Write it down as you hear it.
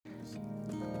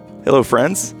Hello,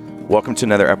 friends. Welcome to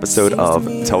another episode of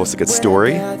Tell Us a Good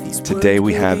Story. Today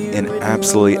we have an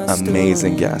absolutely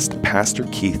amazing guest, Pastor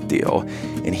Keith Deal,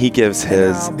 and he gives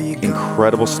his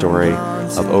incredible story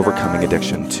of overcoming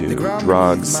addiction to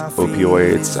drugs,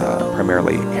 opioids,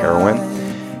 primarily heroin.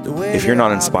 If you're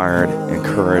not inspired,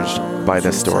 encouraged by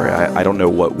this story, I don't know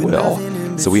what will.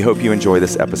 So we hope you enjoy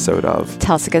this episode of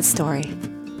Tell Us a Good Story.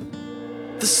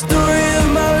 The story of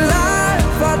my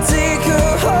life, I take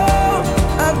her home,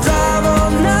 I drive all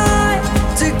night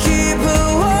to keep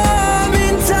her warm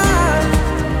in time.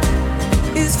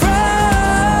 It's frozen.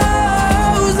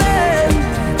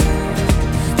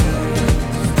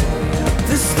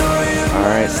 The story of All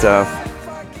right,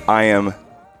 Steph. I am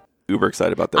uber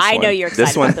excited about this one. I know you're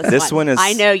excited about this one. This one is.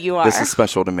 I know you are. This is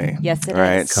special to me. Yes, it All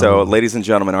right. is. So, ladies and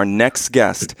gentlemen, our next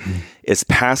guest is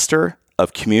pastor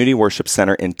of Community Worship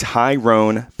Center in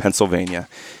Tyrone, Pennsylvania.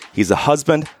 He's a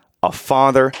husband, a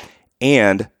father,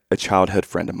 and a childhood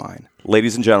friend of mine.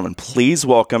 Ladies and gentlemen, please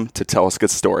welcome to Tell Us a Good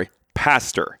Story,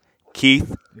 Pastor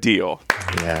Keith Deal.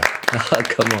 Yeah.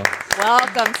 Come on.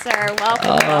 Welcome, sir.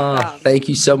 Welcome. Thank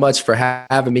you so much for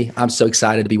having me. I'm so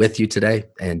excited to be with you today.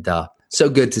 And so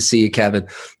good to see you, Kevin.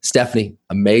 Stephanie,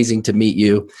 amazing to meet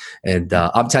you. And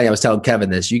I'm telling you, I was telling Kevin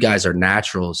this. You guys are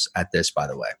naturals at this, by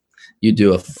the way. You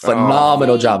do a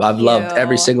phenomenal job. I've loved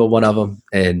every single one of them.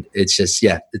 And it's just,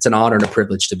 it's an honor and a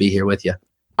privilege to be here with you.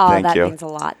 Oh, Thank that you. means a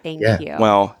lot. Thank Yeah. you.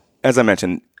 Well, as I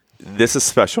mentioned, this is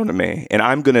special to me, and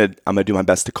I'm gonna do my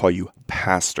best to call you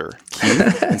Pastor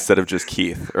Keith instead of just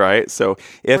Keith. Right? So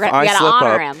if We I gotta slip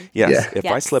honor up, him. if I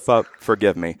Yes. slip up,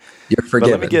 forgive me. You're But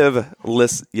forgiven. let me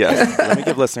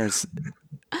give listeners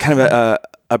kind of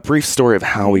a brief story of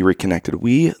how we reconnected.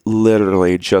 We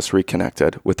literally just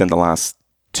reconnected within the last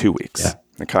 2 weeks. Yeah.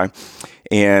 Okay.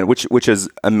 And which is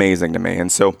amazing to me.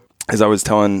 And so as I was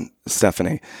telling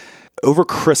Stephanie, over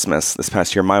Christmas this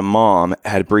past year, my mom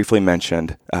had briefly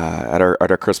mentioned at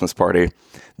our Christmas party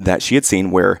that she had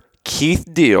seen where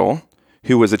Keith Deal,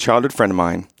 who was a childhood friend of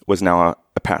mine, was now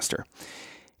a pastor.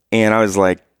 And I was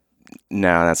like,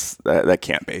 no, that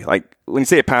can't be. Like, when you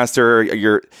say a pastor,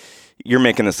 you're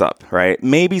making this up, right?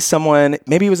 Maybe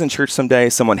he was in church someday,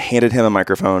 someone handed him a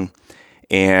microphone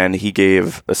and he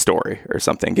gave a story or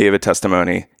something, gave a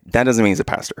testimony. That doesn't mean he's a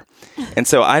pastor. And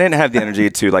so I didn't have the energy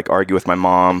to argue with my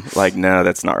mom. Like, no,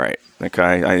 that's not right.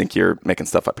 Okay. I think you're making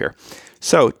stuff up here.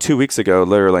 So 2 weeks ago,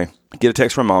 literally get a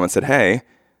text from mom and said, hey,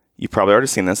 you've probably already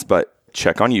seen this, but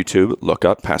check on YouTube, look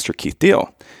up Pastor Keith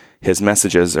Deal. His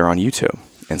messages are on YouTube.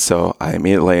 And so I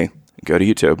immediately go to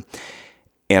YouTube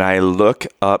and I look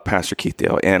up Pastor Keith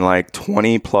Deal, and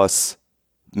 20 plus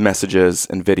messages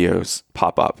and videos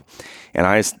pop up. And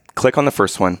I click on the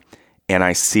first one and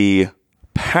I see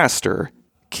Pastor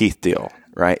Keith Deal,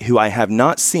 right? Who I have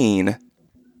not seen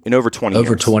in over 20 years.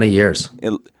 Over 20 years.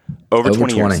 Over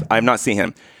 20 years. 20. I have not seen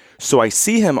him. So I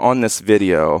see him on this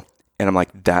video and I'm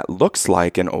like, that looks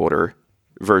like an older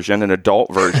version, an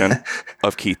adult version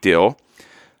of Keith Deal.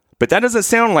 But that doesn't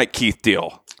sound like Keith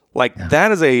Deal.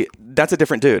 That's a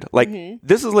different dude.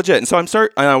 This is legit. And so and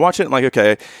I watch it and I'm like,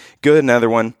 okay, go to another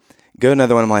one.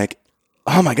 I'm like,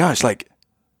 oh my gosh,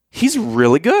 he's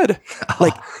really good.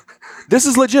 This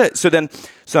is legit. So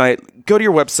I go to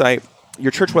your website,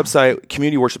 your church website,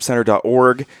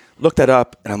 communityworshipcenter.org, look that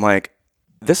up. And I'm like,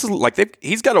 this is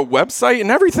he's got a website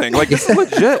and everything. This is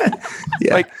legit.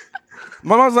 Yeah.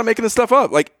 My mom's not making this stuff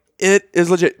up. It is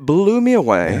legit. Blew me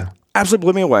away. Yeah. Absolutely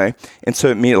blew me away. And so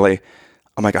immediately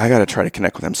I'm like, I got to try to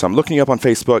connect with him. So I'm looking you up on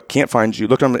Facebook, can't find you.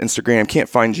 Looked on Instagram, can't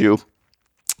find you.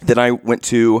 Then I went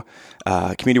to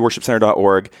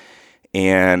communityworshipcenter.org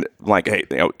and hey,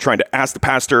 trying to ask the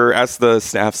pastor, ask the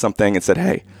staff something, and said,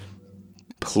 hey,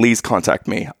 please contact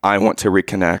me. I want to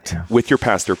reconnect with your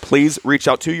pastor. Please reach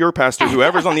out to your pastor,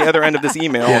 whoever's on the other end of this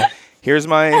email. Yeah. Here is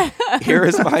my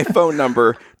phone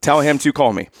number. Tell him to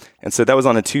call me. And so that was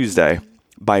on a Tuesday.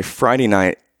 By Friday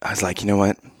night, I was like, you know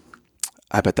what?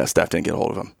 I bet that staff didn't get a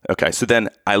hold of him. Okay, so then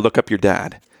I look up your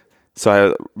dad. So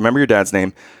I remember your dad's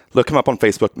name, look him up on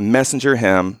Facebook, messenger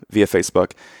him via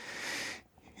Facebook,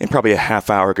 and probably a half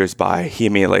hour goes by. He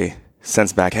immediately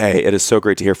sends back, hey, it is so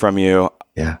great to hear from you.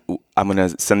 Yeah. I'm going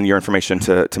to send your information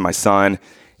to my son.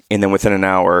 And then within an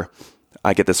hour,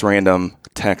 I get this random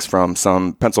text from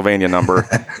some Pennsylvania number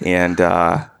and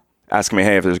asking me,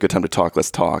 hey, if there's a good time to talk, let's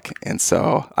talk. And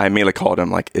so I immediately called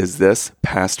him is this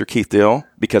Pastor Keith Deal?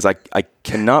 Because I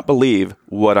cannot believe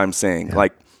what I'm seeing. Yeah.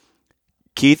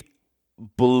 Keith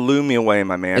blew me away,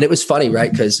 my man. And it was funny,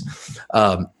 right? Because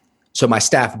so my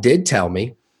staff did tell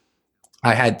me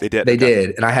They did. They Okay.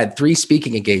 did. And I had 3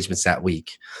 speaking engagements that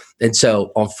week. And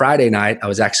so on Friday night, I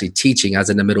was actually teaching. I was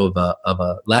in the middle of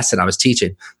a lesson I was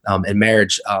teaching in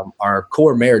marriage, our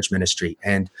core marriage ministry.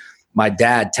 And my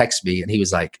dad texted me and he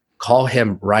was like, call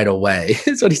him right away.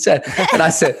 That's what he said. And I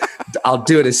said, I'll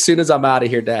do it as soon as I'm out of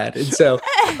here, Dad. And so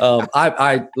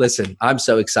I listen, I'm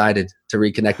so excited to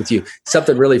reconnect with you.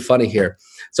 Something really funny here.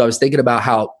 So I was thinking about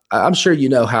how, I'm sure you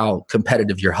know how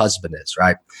competitive your husband is,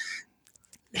 right?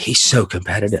 He's so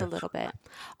competitive. Just a little bit.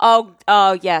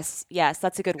 Oh, yes.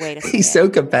 That's a good way to say He's it. so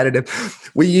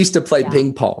competitive. We used to play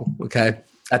ping pong, okay,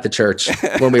 at the church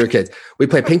when we were kids. We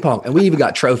played ping pong, and we even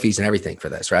got trophies and everything for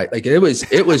this, right? Like it was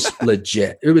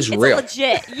legit. It was real.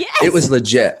 Legit. Yes. It was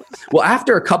legit. Well,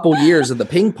 after a couple years of the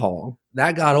ping pong,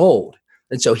 that got old.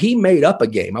 And so he made up a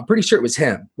game. I'm pretty sure it was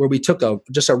him, where we took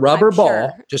just a rubber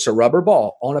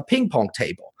ball on a ping pong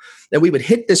table. And we would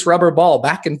hit this rubber ball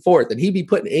back and forth, and he'd be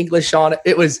putting English on it.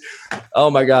 It was, oh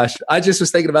my gosh. I just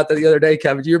was thinking about that the other day,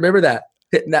 Kevin. Do you remember that?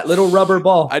 Hitting that little rubber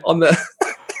ball on the...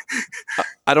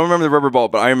 I don't remember the rubber ball,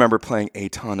 but I remember playing a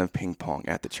ton of ping pong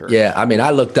at the church. Yeah, I mean,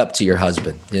 I looked up to your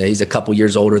husband. You know, he's a couple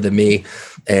years older than me,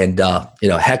 and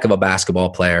heck of a basketball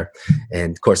player.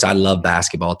 And of course, I love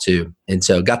basketball too. And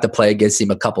so, got to play against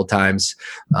him a couple times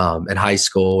in high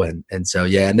school. And so,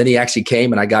 yeah. And then he actually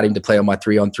came, and I got him to play on my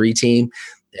 3-on-3 team,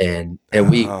 and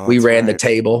we ran the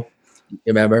table. You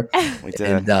remember? We did.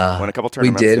 And, won a couple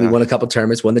tournaments. We did. Yeah. We won a couple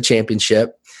tournaments, won the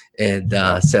championship, and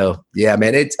so yeah,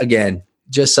 man. It's again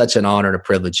just such an honor and a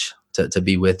privilege to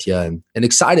be with you, and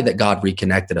excited that God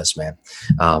reconnected us, man.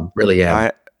 Really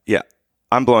am.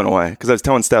 I'm blown away because I was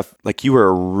telling Steph, like, you were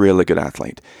a really good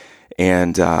athlete,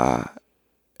 and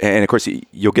of course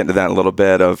you'll get into that in a little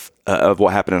bit of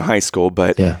what happened in high school,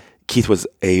 but Keith was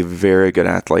a very good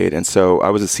athlete, and so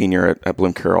I was a senior at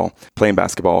Bloom Carroll playing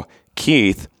basketball.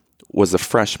 Keith was a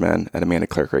freshman at Amanda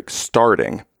Clare Creek,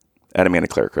 starting at Amanda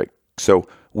Clare Creek. So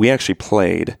we actually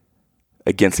played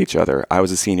against each other. I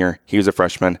was a senior. He was a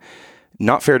freshman.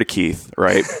 Not fair to Keith,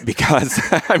 right? Because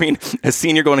I mean, a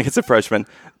senior going against a freshman,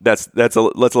 that's a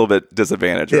little bit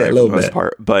disadvantaged, right, for the most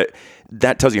part. But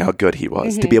that tells you how good he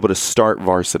was to be able to start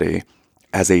varsity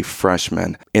as a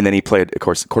freshman, and then he played, of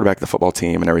course, quarterback of the football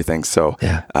team and everything. So,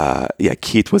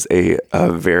 Keith was a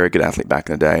very good athlete back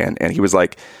in the day, and he was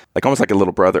like almost like a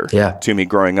little brother to me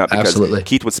growing up. Because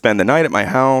Keith would spend the night at my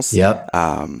house. Yep.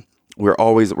 We're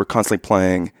constantly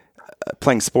playing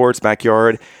sports,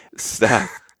 backyard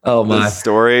stuff. Oh my! The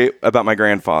story about my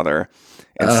grandfather,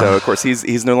 and so of course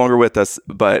he's no longer with us.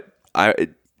 But I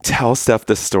tell Steph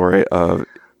the story of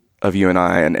you and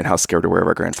I, and how scared we were of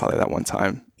our grandfather that one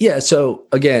time. Yeah. So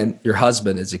again, your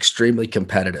husband is extremely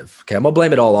competitive. Okay, I'm gonna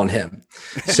blame it all on him.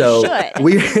 So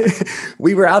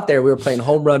we were out there. We were playing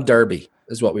home run derby,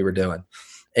 is what we were doing.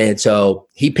 And so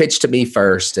he pitched to me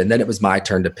first, and then it was my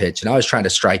turn to pitch, and I was trying to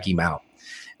strike him out.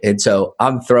 And so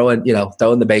I'm throwing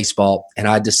the baseball, and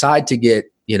I decide to get,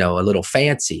 a little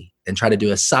fancy and try to do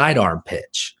a sidearm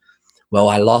pitch. Well,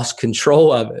 I lost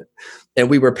control of it, and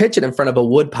we were pitching in front of a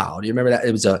wood pile. Do you remember that?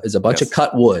 It was a bunch of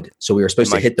cut wood. So we were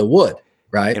supposed to hit the wood,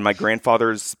 right? In my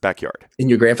grandfather's backyard. In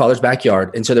your grandfather's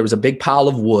backyard. And so there was a big pile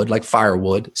of wood, like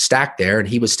firewood, stacked there, and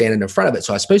he was standing in front of it.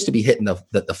 So I was supposed to be hitting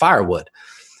the firewood.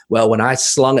 Well, when I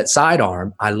slung it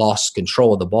sidearm, I lost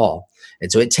control of the ball.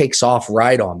 And so it takes off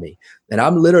right on me. And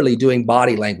I'm literally doing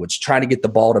body language, trying to get the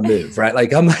ball to move, right?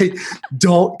 Like, I'm like,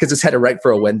 don't, because it's headed right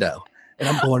for a window. And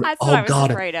I'm going, That's oh what I was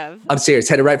God. afraid of. I'm serious,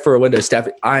 headed right for a window, Steph.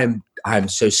 I'm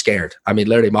so scared. I mean,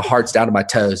 literally, my heart's down to my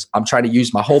toes. I'm trying to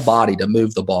use my whole body to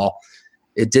move the ball.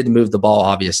 It didn't move the ball,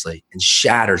 obviously, and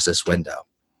shatters this window.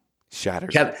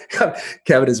 Shattered.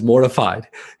 Kevin is mortified.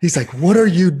 He's like, what are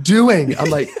you doing? I'm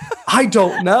like, I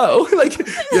don't know.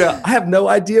 I have no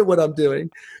idea what I'm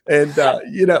doing. And,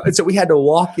 and so we had to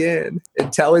walk in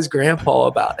and tell his grandpa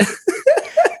about it.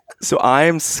 So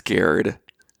I'm scared.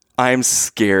 I'm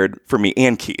scared for me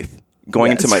and Keith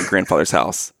going into my grandfather's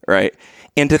house, right?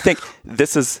 And to think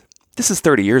this is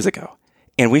 30 years ago,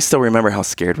 and we still remember how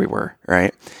scared we were,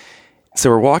 right? So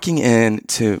we're walking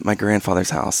into my grandfather's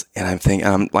house, and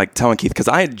I'm like telling Keith, because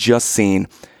I had just seen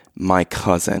my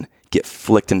cousin get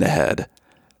flicked in the head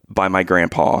by my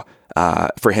grandpa.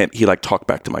 For him, he like talked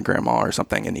back to my grandma or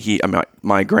something, and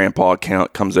my grandpa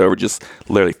comes over, just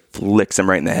literally flicks him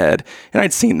right in the head. And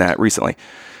I'd seen that recently.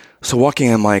 So walking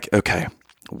in, I'm like, okay,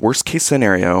 worst case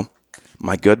scenario,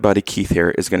 my good buddy Keith here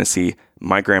is going to see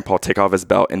my grandpa take off his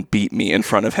belt and beat me in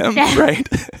front of him, right?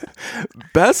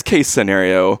 Best case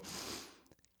scenario,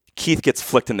 Keith gets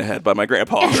flicked in the head by my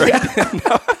grandpa, right?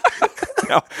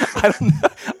 No,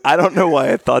 I don't know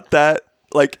why I thought that.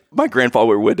 Like, my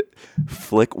grandfather would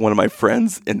flick one of my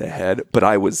friends in the head, but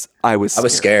I was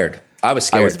scared. I was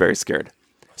scared. I was very scared.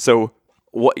 So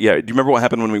what? Yeah. Do you remember what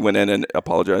happened when we went in and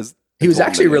apologized? He was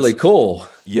actually really cool.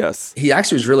 Yes. He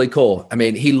actually was really cool. I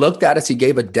mean, he looked at us. He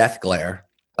gave a death glare.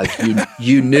 Like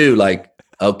you knew, like,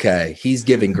 okay, he's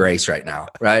giving grace right now,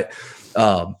 right?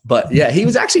 But yeah, he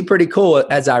was actually pretty cool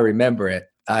as I remember it.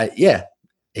 Yeah,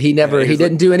 he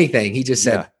didn't do anything. He just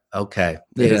said, okay.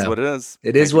 It is what it is.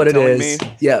 It is what it is.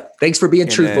 Yeah. Thanks for being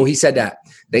truthful. He said that.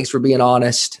 Thanks for being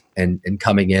honest and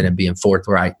coming in and being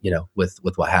forthright, with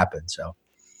what happened. So.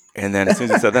 And then as soon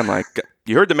as he said that, I'm like,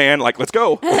 you heard the man, like, let's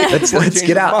go. Let's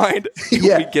get out.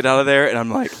 Yeah. We get out of there. And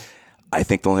I'm like, I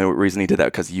think the only reason he did that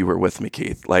because you were with me,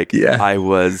 Keith. Like, I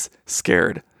was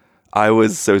scared. I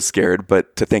was so scared.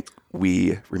 But to think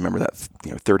we remember that,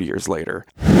 30 years later.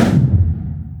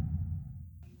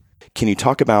 Can you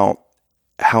talk about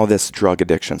how this drug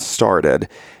addiction started?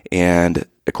 And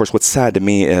of course, what's sad to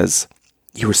me is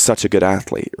you were such a good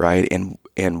athlete, right?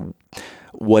 And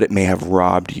what it may have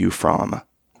robbed you from,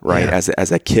 right? Yeah.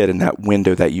 As a kid in that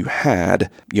window that you had,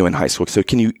 in high school. So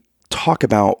can you talk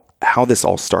about how this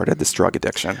all started, this drug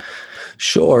addiction?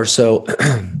 Sure. So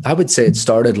I would say it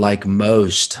started like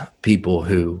most people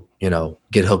who,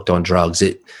 get hooked on drugs.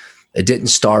 It didn't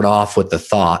start off with the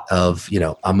thought of,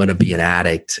 I'm going to be an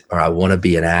addict, or I want to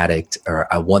be an addict,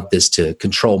 or I want this to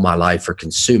control my life or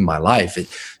consume my life. It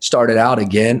started out,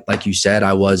 again, like you said,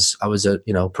 I was a,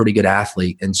 pretty good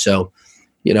athlete. And so,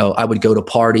 I would go to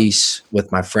parties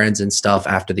with my friends and stuff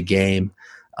after the game.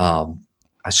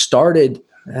 I started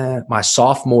my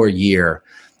sophomore year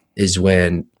is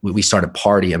when we started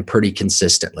partying pretty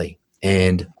consistently.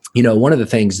 And, one of the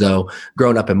things, though,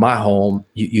 growing up in my home,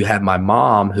 you had my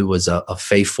mom, who was a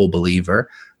faithful believer,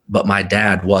 but my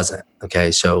dad wasn't.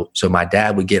 Okay. So my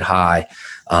dad would get high,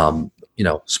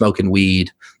 smoking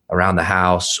weed around the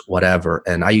house, whatever.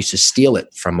 And I used to steal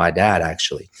it from my dad,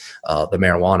 actually, the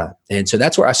marijuana. And so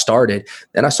that's where I started.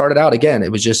 Then I started out again.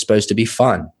 It was just supposed to be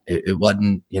fun. It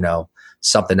wasn't,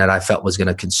 something that I felt was going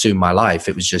to consume my life.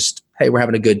 It was just, hey, we're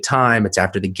having a good time. It's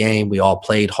after the game. We all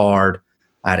played hard.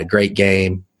 I had a great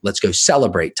game. Let's go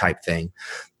celebrate type thing.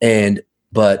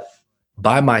 But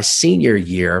by my senior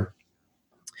year,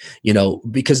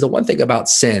 because the one thing about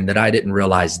sin that I didn't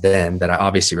realize then, that I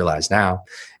obviously realize now,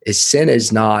 is sin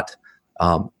is not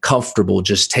comfortable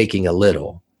just taking a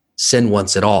little. Sin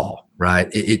wants it all, right?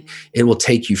 It will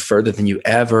take you further than you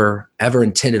ever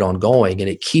intended on going, and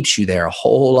it keeps you there a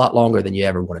whole lot longer than you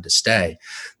ever wanted to stay.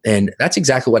 And that's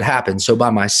exactly what happened. So by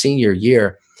my senior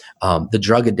year, the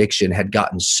drug addiction had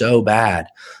gotten so bad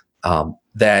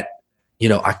that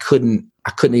I couldn't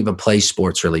even play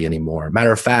sports really anymore.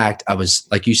 Matter of fact, I was,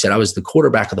 like you said, I was the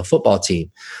quarterback of the football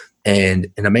team. And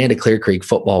in Amanda Clear Creek,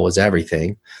 football was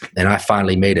everything. And I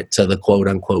finally made it to the quote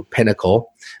unquote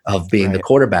pinnacle of being the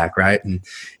quarterback, right?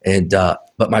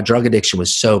 But my drug addiction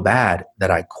was so bad that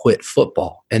I quit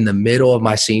football in the middle of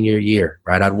my senior year,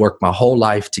 right? I'd worked my whole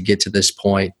life to get to this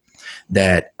point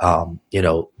that,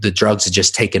 the drugs had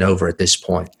just taken over at this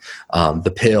point.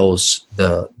 The pills,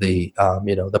 the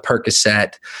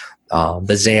Percocet,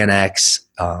 the Xanax,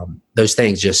 those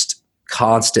things just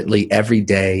constantly, every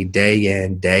day, day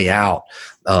in, day out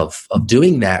of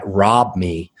doing that robbed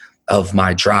me of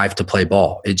my drive to play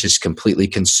ball. It just completely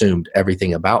consumed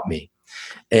everything about me.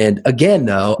 And again,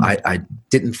 though, I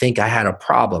didn't think I had a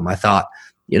problem. I thought,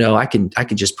 I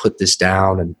can just put this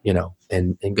down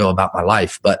and go about my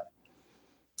life. But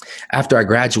after I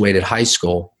graduated high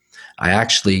school, I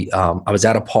actually, I was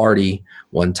at a party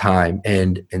one time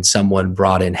and someone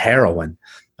brought in heroin.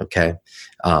 Okay.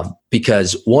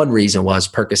 Because one reason was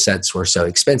Percocets were so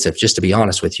expensive, just to be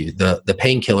honest with you. The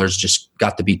painkillers just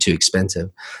got to be too expensive.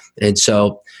 And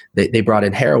so they brought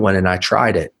in heroin and I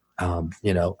tried it.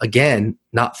 Again,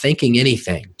 not thinking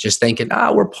anything, just thinking,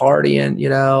 we're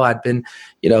partying. I'd been,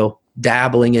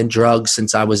 dabbling in drugs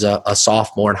since I was a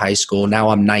sophomore in high school. Now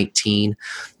I'm 19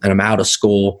 and I'm out of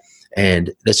school.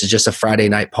 And this is just a Friday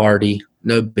night party.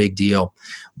 No big deal.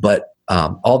 But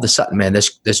all of a sudden, man,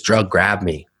 this drug grabbed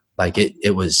me. Like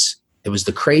it was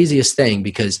the craziest thing,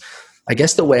 because I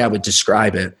guess the way I would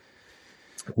describe it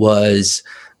was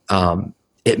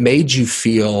it made you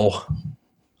feel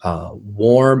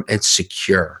warm and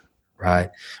secure, right?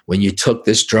 When you took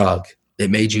this drug, it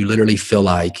made you literally feel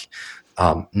like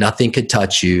nothing could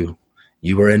touch you.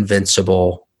 You were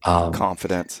invincible.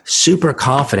 Confident. Super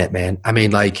confident, man. I mean,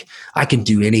 like, I can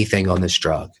do anything on this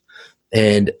drug.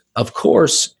 And of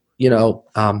course,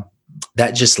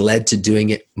 that just led to doing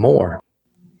it more.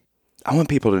 I want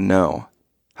people to know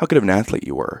how good of an athlete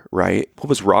you were, right? What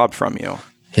was robbed from you,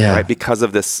 right? Because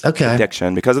of this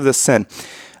addiction, because of this sin.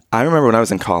 I remember when I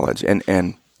was in college,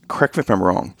 and correct me if I'm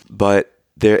wrong, but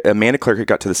Amanda Clark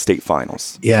got to the state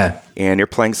finals. Yeah. And you're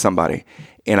playing somebody.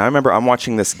 And I remember I'm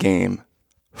watching this game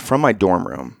from my dorm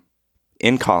room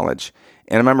in college.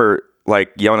 And I remember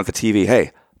like yelling at the TV,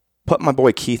 hey, put my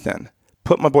boy Keith in.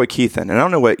 Put my boy Keith in. And I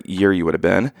don't know what year you would have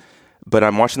been, but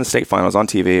I'm watching the state finals on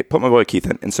TV. Put my boy Keith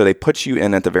in. And so they put you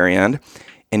in at the very end,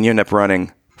 and you end up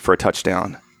running for a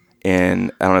touchdown.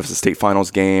 And I don't know if it's a state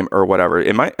finals game or whatever.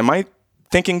 Am I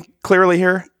thinking clearly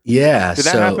here? Yeah. Did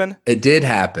that happen? It did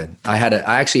happen. I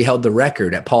actually held the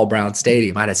record at Paul Brown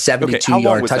Stadium. I had a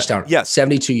 72-yard touchdown. Yes.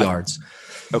 72 yards.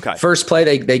 Okay. First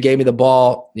play, they gave me the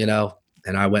ball,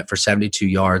 and I went for 72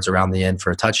 yards around the end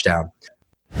for a touchdown.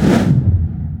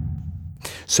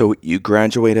 So you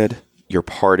graduated, you're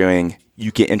partying,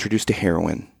 you get introduced to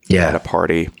heroin at a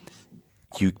party,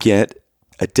 you get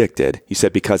addicted. You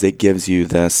said because it gives you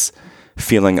this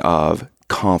feeling of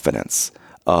confidence,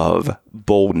 of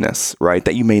boldness, right?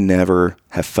 That you may never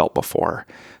have felt before.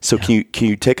 So can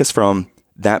you take us from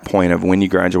that point of when you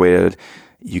graduated,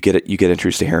 you get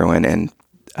introduced to heroin, and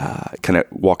kind of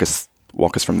walk us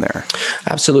from there?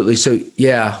 Absolutely. So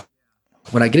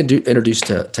when I get introduced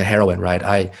to heroin,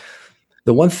 right?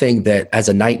 The one thing that as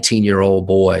a 19-year-old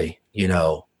boy,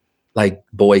 like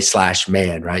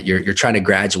boy/man, right? You're trying to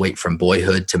graduate from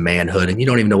boyhood to manhood, and you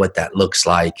don't even know what that looks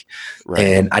like. Right.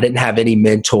 And I didn't have any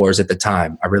mentors at the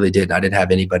time. I really didn't. I didn't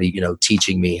have anybody,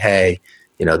 teaching me, hey,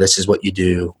 this is what you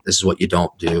do. This is what you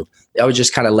don't do. I was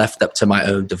just kind of left up to my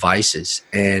own devices.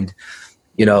 And,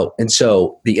 and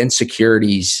so the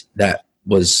insecurities that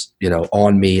was,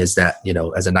 on me is that,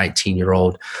 as a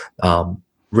 19-year-old,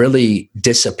 really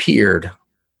disappeared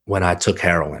when I took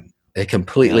heroin. It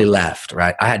completely left,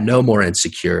 right? I had no more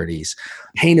insecurities.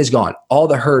 Pain is gone. All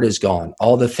the hurt is gone.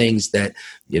 All the things that,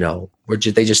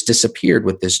 they just disappeared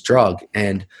with this drug.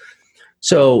 And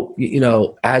so,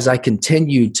 as I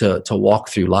continued to walk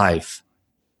through life,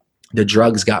 the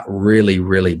drugs got really,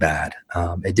 really bad.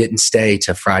 It didn't stay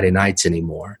to Friday nights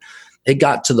anymore. It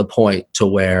got to the point to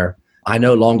where I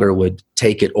no longer would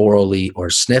take it orally or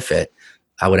sniff it.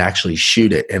 I would actually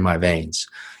shoot it in my veins.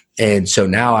 And so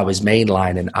now I was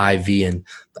mainline and IV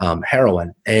and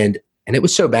heroin. And it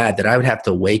was so bad that I would have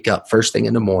to wake up first thing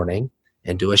in the morning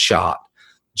and do a shot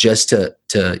just to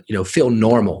feel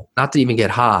normal, not to even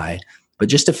get high, but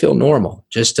just to feel normal,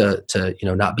 just to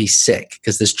not be sick,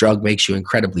 because this drug makes you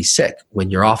incredibly sick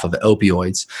when you're off of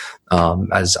opioids.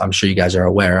 As I'm sure you guys are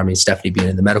aware, I mean, Stephanie being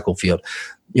in the medical field,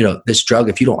 this drug,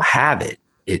 if you don't have it,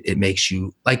 it makes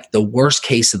you like the worst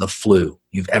case of the flu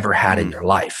you've ever had in your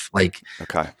life. Like,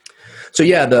 okay. So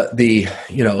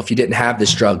if you didn't have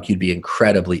this drug, you'd be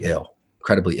incredibly ill.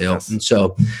 Yes. And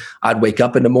so I'd wake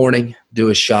up in the morning, do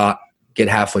a shot, get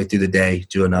halfway through the day,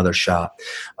 do another shot,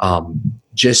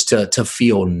 just to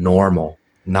feel normal,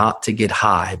 not to get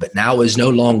high. But now is no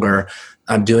longer,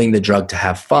 I'm doing the drug to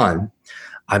have fun.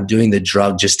 I'm doing the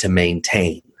drug just to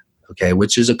maintain. Okay.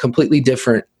 Which is a completely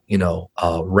different,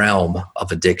 realm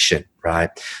of addiction, right?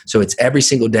 So it's every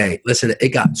single day. Listen, it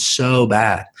got so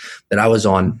bad that I was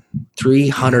on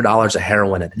 $300 of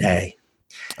heroin a day.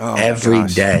 Every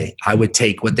day. I would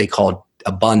take what they called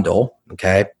a bundle.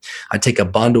 Okay. I'd take a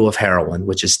bundle of heroin,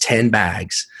 which is 10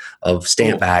 bags of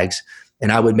stamp bags, and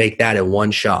I would make that in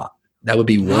one shot. That would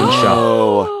be one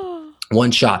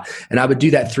shot. And I would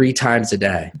do that 3 times a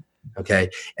day. Okay.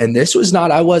 And this was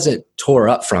I wasn't tore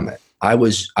up from it. I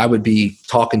would be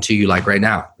talking to you like right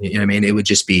now. You know what I mean? It would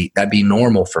just that'd be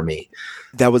normal for me.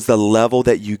 That was the level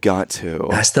that you got to.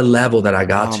 That's the level that I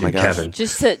got to, Kevin.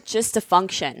 Just to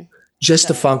function. Just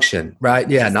to function, right?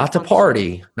 Yeah, not to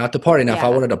party. Now, if I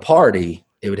wanted to party,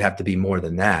 it would have to be more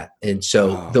than that. And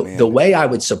so the way I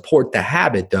would support the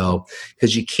habit, though,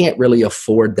 because you can't really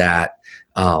afford that,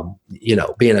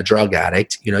 being a drug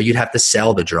addict, you'd have to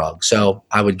sell the drug. So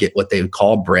I would get what they would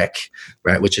call brick,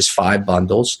 right, which is 5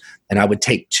 bundles. And I would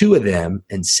take 2 of them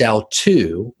and sell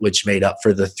 2, which made up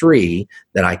for the 3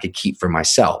 that I could keep for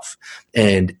myself.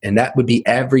 And that would be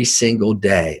every single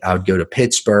day. I would go to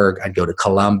Pittsburgh. I'd go to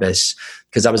Columbus,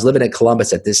 because I was living in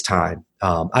Columbus at this time.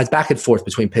 I was back and forth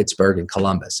between Pittsburgh and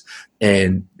Columbus.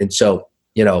 And so,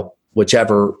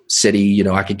 whichever city,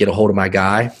 I could get a hold of my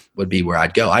guy would be where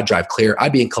I'd go. I'd drive clear.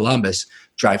 I'd be in Columbus,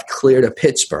 drive clear to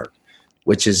Pittsburgh,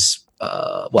 which is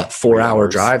 4-hour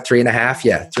drive, 3.5.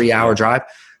 Yeah. 3-hour drive,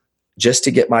 just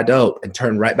to get my dope and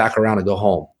turn right back around and go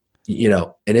home,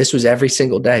 and this was every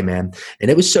single day, man. And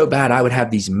it was so bad. I would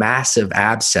have these massive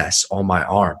abscess on my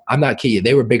arm. I'm not kidding you.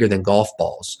 They were bigger than golf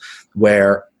balls,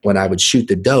 where when I would shoot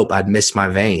the dope, I'd miss my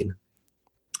vein.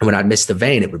 And when I'd miss the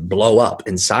vein, it would blow up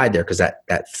inside there, because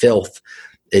that filth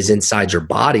is inside your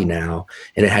body now,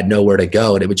 and it had nowhere to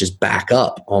go. And it would just back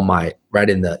up on right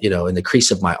in the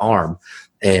crease of my arm.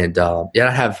 And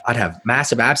I'd have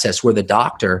massive abscess where the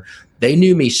doctor, they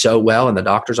knew me so well in the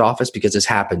doctor's office because this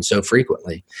happened so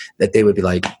frequently that they would be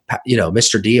like,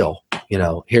 Mr. Deal,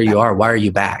 here you are. Why are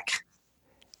you back?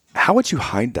 How would you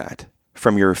hide that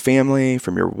from your family,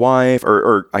 from your wife,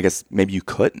 or I guess maybe you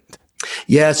couldn't?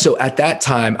 Yeah. So at that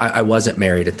time, I wasn't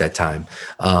married at that time.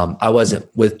 I wasn't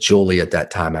with Julie at that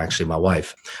time, actually, my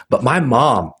wife. But my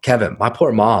mom, Kevin, my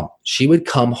poor mom, she would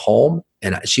come home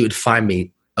and she would find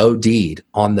me OD'd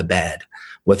on the bed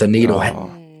with a needle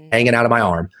hanging out of my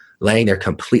arm, laying there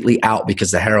completely out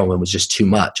because the heroin was just too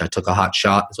much. I took a hot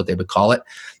shot, is what they would call it.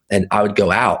 And I would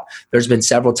go out. There's been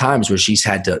several times where she's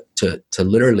had to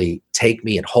literally take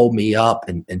me and hold me up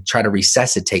and try to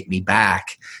resuscitate me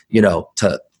back,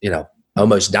 to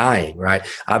almost dying, right?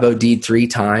 I've OD'd 3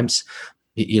 times,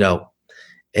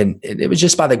 and it was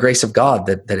just by the grace of God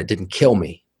that it didn't kill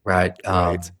me, right?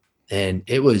 Right. And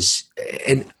it was,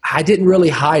 and I didn't really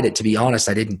hide it, to be honest.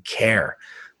 I didn't care.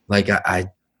 Like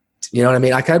I you know what I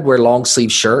mean? I'd wear long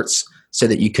sleeve shirts so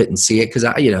that you couldn't see it because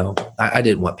I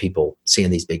didn't want people seeing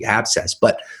these big abscesses.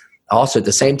 But also at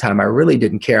the same time, I really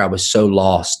didn't care. I was so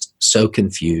lost, so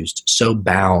confused, so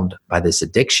bound by this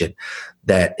addiction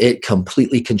that it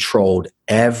completely controlled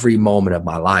every moment of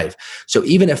my life. So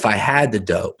even if I had the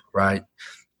dope, right,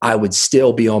 I would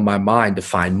still be on my mind to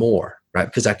find more, right?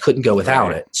 Because I couldn't go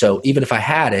without it. So even if I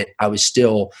had it, I was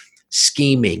still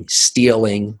scheming,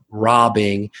 stealing,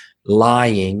 robbing,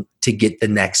 lying to get the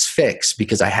next fix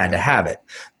because I had to have it.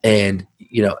 And,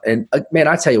 man,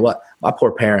 I tell you what, my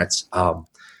poor parents,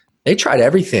 they tried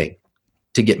everything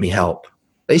to get me help.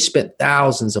 They spent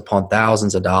thousands upon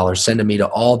thousands of dollars sending me to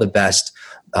all the best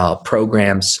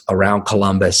programs around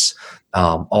Columbus,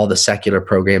 all the secular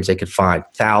programs they could find,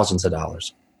 thousands of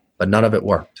dollars, but none of it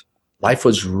worked. Life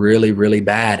was really, really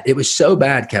bad. It was so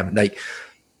bad, Kevin. Like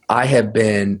I've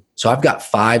got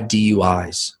 5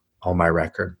 DUIs on my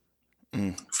record.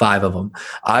 5 of them.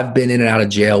 I've been in and out of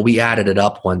jail. We added it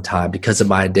up one time because of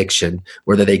my addiction,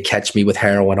 whether they catch me with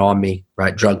heroin on me,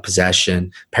 right? Drug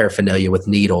possession, paraphernalia with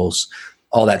needles,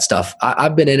 all that stuff.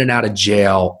 I've been in and out of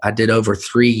jail. I did over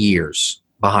 3 years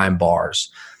behind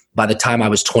bars by the time I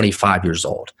was 25 years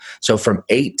old. So from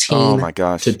 18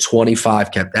 to 25,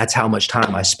 that's how much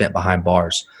time I spent behind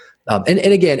bars. And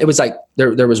again, it was like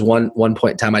there was one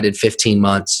point in time I did 15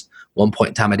 months. One point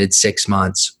in time I did 6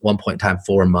 months, one point in time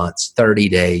 4 months, 30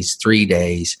 days, 3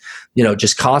 days,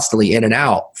 just constantly in and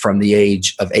out from the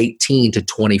age of 18 to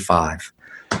 25.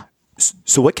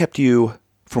 So what kept you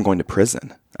from going to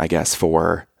prison, I guess,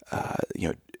 for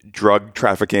drug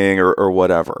trafficking or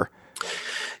whatever?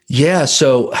 Yeah,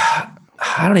 so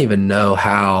I don't even know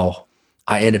how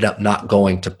I ended up not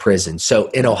going to prison. So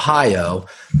in Ohio,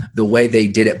 the way they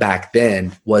did it back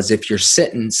then was if your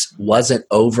sentence wasn't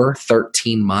over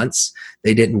 13 months,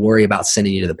 they didn't worry about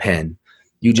sending you to the pen.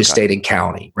 You just stayed in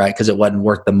county, right? Because it wasn't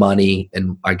worth the money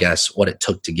and I guess what it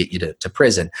took to get you to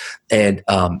prison. And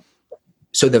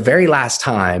so the very last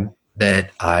time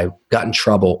that I got in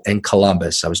trouble in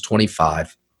Columbus, I was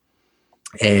 25,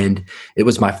 and it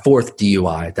was my 4th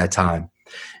DUI at that time.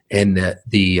 And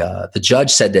the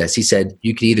judge said this. He said,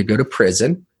 you can either go to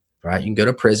prison, right? You can go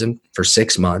to prison for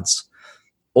 6 months,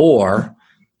 or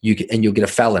you'll get a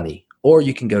felony, or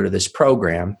you can go to this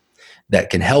program that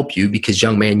can help you because,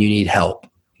 young man, you need help.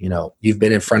 You've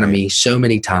been in front of me so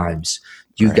many times.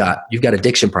 You've got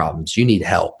addiction problems. You need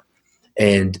help.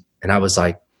 And I was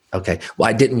like, okay. Well,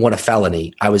 I didn't want a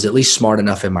felony. I was at least smart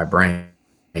enough in my brain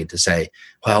to say,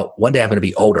 well, one day I'm going to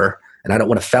be older and I don't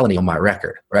want a felony on my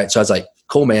record, right? So I was like,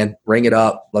 cool, man, ring it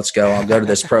up. Let's go. I'll go to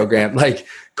this program. Like,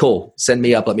 cool, send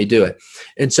me up. Let me do it.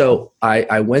 And so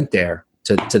I went there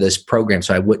to this program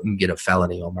so I wouldn't get a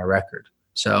felony on my record.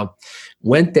 So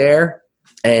went there,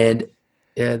 and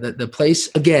the place,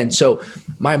 again, so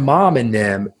my mom and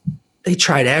them, they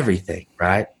tried everything,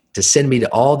 right, to send me to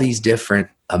all these different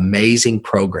amazing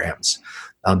programs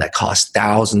that cost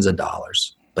thousands of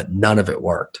dollars, but none of it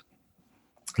worked.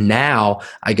 Now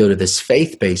I go to this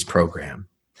faith-based program,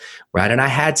 right? And I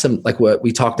had some, like what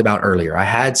we talked about earlier, I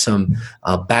had some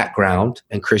background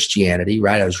in Christianity,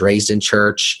 right? I was raised in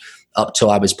church up till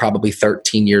I was probably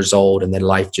 13 years old, and then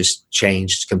life just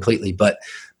changed completely. But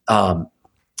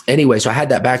anyway, so I had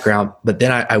that background, but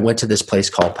then I went to this place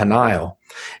called Peniel,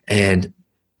 and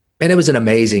it was an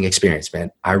amazing experience,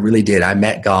 man. I really did. I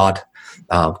met God,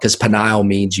 because Peniel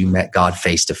means you met God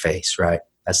face to face, right?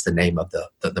 That's the name of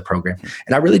the program.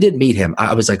 And I really did meet him.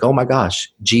 I was like, oh my gosh,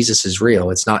 Jesus is real.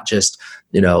 It's not just,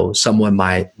 someone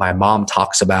my mom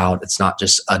talks about. It's not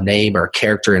just a name or a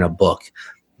character in a book,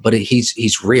 but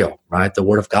he's real, right? The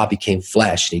word of God became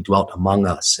flesh and he dwelt among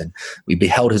us, and we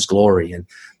beheld his glory.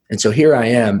 And so here I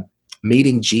am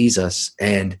meeting Jesus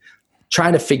and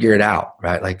trying to figure it out,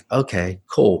 right? Like, okay,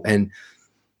 cool. And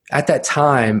at that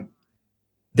time,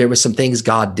 there was some things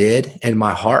God did in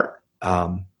my heart.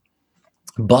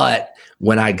 But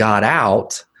when I got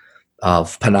out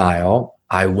of Peniel,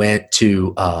 I went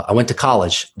to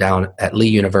college down at Lee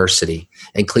University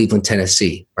in Cleveland,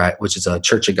 Tennessee, right, which is a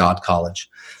Church of God college.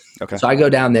 Okay. So I go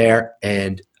down there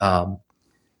and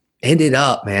ended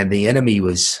up, man, the enemy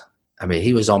was,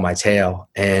 he was on my tail,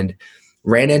 and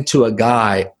ran into a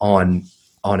guy on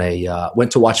a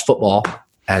went to watch football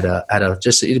at a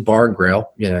just a bar and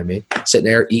grill, you know what I mean? Sitting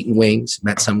there eating wings,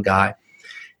 met some guy,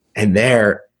 and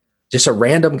there, just a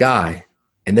random guy,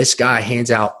 and this guy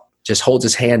just holds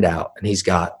his hand out, and he's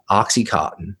got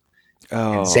Oxycontin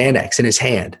and Xanax in his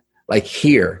hand, like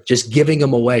here, just giving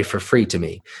them away for free to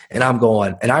me. And I'm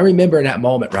going, and I remember in that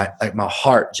moment, right, like my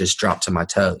heart just dropped to my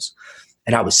toes,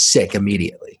 and I was sick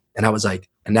immediately. And I was like,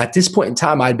 and at this point in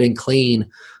time, I'd been clean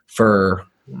for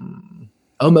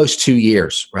almost 2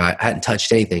 years, right? I hadn't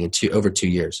touched anything in over 2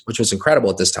 years, which was incredible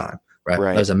at this time, right?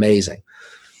 That was amazing.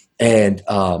 And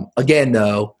again,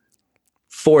 though,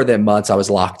 4 of them months I was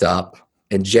locked up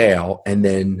in jail, and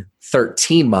then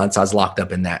 13 months I was locked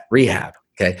up in that rehab.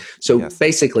 Okay. So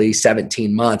basically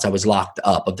 17 months I was locked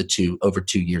up of the over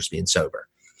 2 years being sober.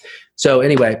 So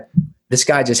anyway, this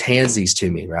guy just hands these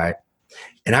to me, right?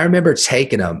 And I remember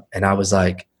taking them, and I was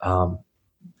like, throw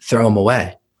them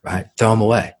away, right? Throw them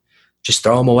away. Just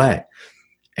throw them away.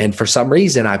 And for some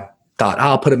reason, I thought,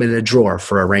 I'll put them in a drawer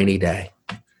for a rainy day.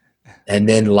 And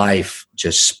then life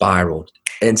just spiraled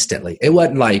instantly. It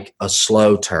wasn't like a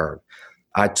slow turn.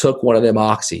 I took one of them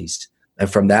oxys,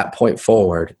 and from that point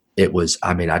forward, it was,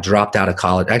 I dropped out of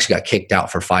college. I actually got kicked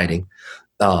out for fighting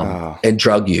and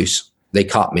drug use. They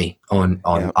caught me on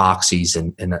oxys,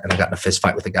 and I got in a fist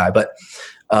fight with a guy. But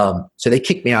so they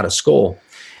kicked me out of school.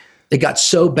 It got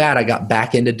so bad, I got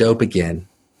back into dope again,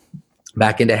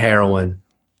 back into heroin,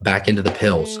 back into the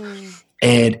pills.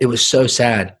 And it was so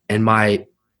sad. And my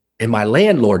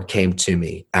landlord came to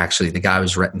me, actually, the guy I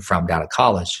was renting from down at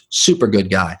college, super good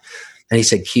guy. And he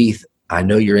said, Keith, I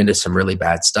know you're into some really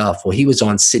bad stuff. Well, he was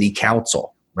on city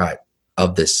council, right,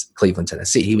 of this Cleveland,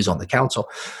 Tennessee. He was on the council.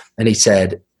 And he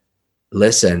said,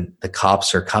 listen, the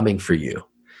cops are coming for you.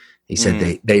 He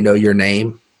said, they know your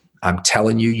name. I'm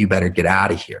telling you, you better get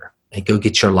out of here and go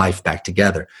get your life back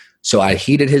together. So I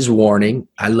heeded his warning.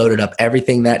 I loaded up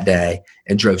everything that day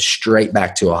and drove straight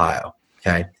back to Ohio.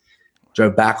 Okay.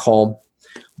 Drove back home.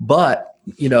 But,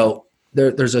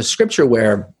 there's a scripture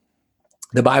where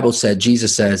the Bible said,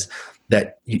 Jesus says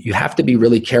that you have to be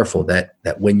really careful that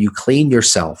when you clean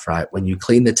yourself, right, when you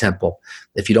clean the temple,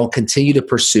 if you don't continue to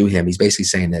pursue him, he's basically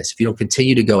saying this, if you don't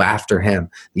continue to go after him,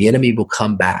 the enemy will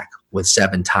come back with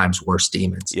 7 times worse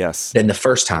demons than the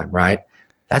first time, right?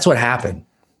 That's what happened.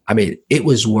 It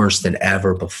was worse than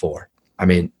ever before.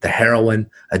 The heroin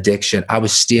addiction, I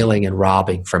was stealing and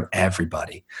robbing from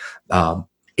everybody.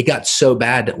 It got so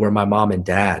bad that where my mom and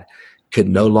dad could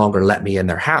no longer let me in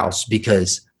their house,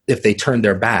 because if they turned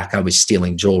their back, I was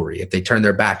stealing jewelry. If they turned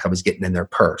their back, I was getting in their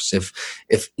purse. If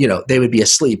they would be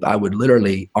asleep, I would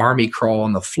literally army crawl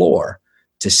on the floor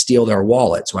to steal their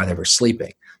wallets while they were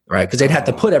sleeping, right? Because they'd have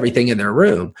to put everything in their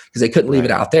room because they couldn't leave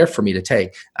it out there for me to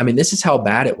take. This is how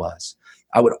bad it was.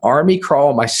 I would army crawl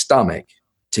on my stomach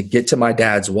to get to my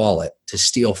dad's wallet to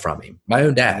steal from him, my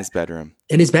own dad.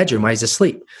 In his bedroom while he's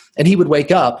asleep. And he would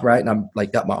wake up, right? And I'm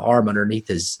like, got my arm underneath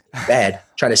his bed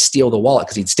trying to steal the wallet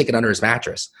because he'd stick it under his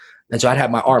mattress. And so I'd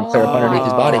have my arm clear up underneath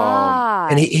his body.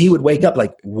 And he would wake up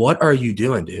like, what are you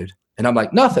doing, dude? And I'm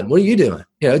like, nothing. What are you doing?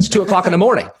 It's 2:00 in the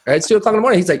morning, right? It's 2:00 in the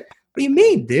morning. He's like, what do you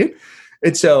mean, dude?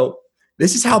 And so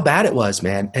this is how bad it was,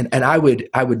 man. And I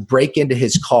would break into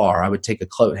his car. I would take a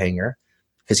coat hanger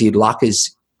because he'd lock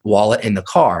his wallet in the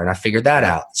car, and I figured that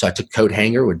out. So I took coat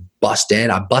hanger, would bust in.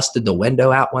 I busted the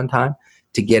window out one time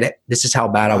to get it. This is how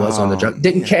bad I was on the drug.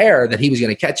 Didn't care that he was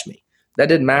going to catch me. That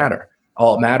didn't matter.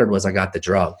 All it mattered was I got the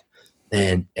drug.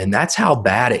 And that's how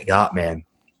bad it got, man.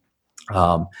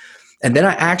 And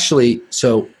then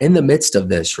so in the midst of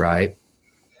this, right,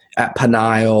 at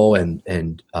Peniel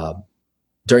and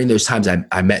during those times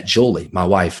I met Julie, my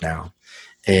wife now.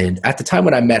 And at the time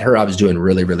when I met her, I was doing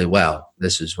really, really well.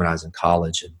 This was when I was in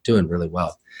college and doing really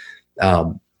well.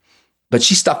 But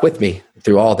she stuck with me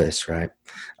through all this, right?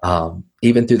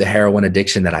 Even through the heroin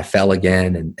addiction that I fell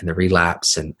again and the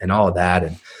relapse and all of that.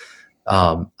 And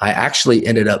I actually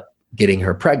ended up getting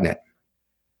her pregnant,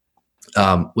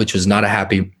 which was not a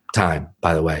happy time,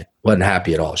 by the way. Wasn't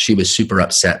happy at all. She was super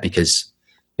upset because,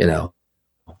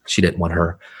 she didn't want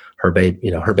her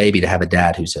baby to have a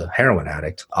dad who's a heroin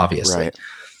addict, obviously. Right.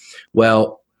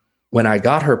 Well, when I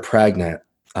got her pregnant,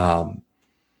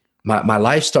 my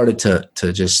life started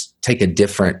to just take a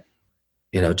different,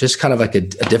 just kind of like a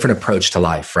different approach to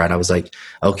life, right? I was like,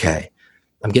 okay,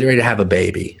 I'm getting ready to have a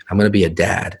baby. I'm going to be a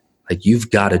dad. Like, you've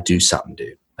got to do something,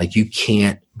 dude. Like, you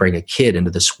can't bring a kid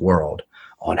into this world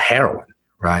on heroin,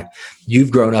 right?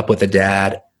 You've grown up with a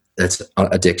dad that's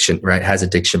addiction, right? Has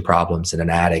addiction problems and an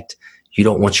addict. You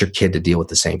don't want your kid to deal with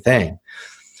the same thing.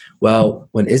 Well,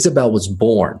 when Isabel was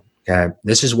born, okay,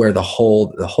 this is where the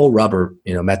whole rubber,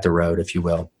 met the road, if you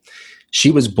will. She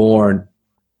was born,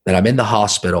 and I'm in the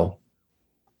hospital.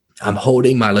 I'm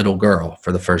holding my little girl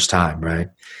for the first time, right?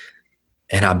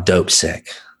 And I'm dope sick.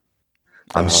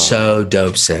 I'm so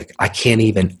dope sick. I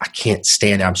can't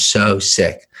stand it. I'm so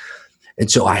sick. And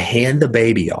so I hand the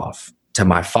baby off to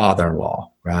my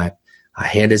father-in-law, right? I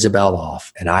hand Isabel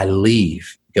off and I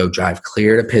leave, go drive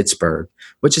clear to Pittsburgh,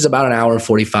 which is about an hour and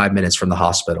 45 minutes from the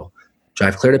hospital.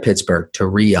 Drive clear to Pittsburgh to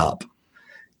re-up,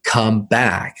 come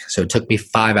back. So it took me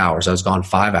 5 hours. I was gone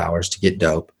 5 hours to get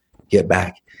dope, get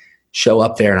back, show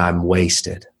up there, and I'm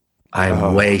wasted.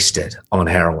 I'm wasted on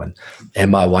heroin.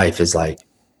 And my wife is like,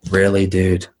 really,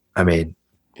 dude? I mean,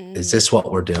 is this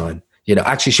what we're doing?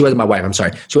 Actually, she wasn't my wife. I'm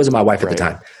sorry. She wasn't my wife at the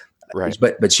time. Right.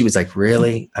 But she was like,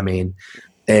 really? I mean,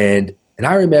 and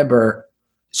I remember,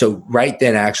 so right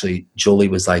then, actually, Julie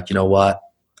was like, you know what?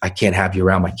 I can't have you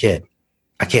around my kid.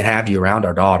 I can't have you around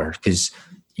our daughter because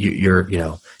you're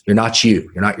not you.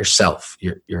 You're not yourself.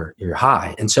 You're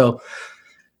high. And so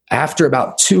after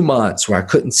about 2 months where I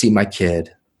couldn't see my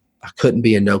kid, I couldn't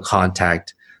be in no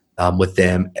contact with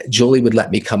them, Julie would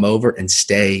let me come over and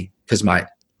stay because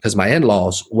my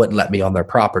in-laws wouldn't let me on their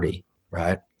property,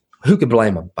 right? Who could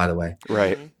blame them, by the way?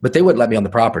 Right. But they wouldn't let me on the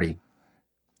property.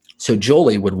 So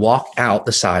Julie would walk out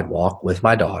the sidewalk with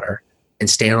my daughter and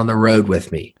stand on the road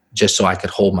with me just so I could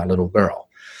hold my little girl.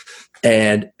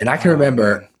 And I can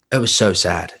remember, it was so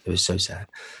sad. It was so sad.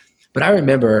 But I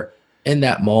remember in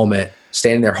that moment,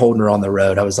 standing there holding her on the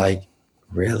road, I was like,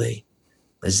 really?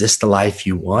 Is this the life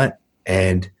you want?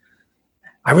 And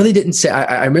I really didn't say,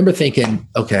 I remember thinking,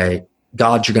 okay,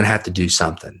 God, you're going to have to do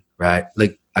something, right?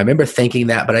 Like, I remember thinking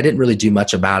that, but I didn't really do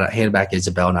much about it. I handed back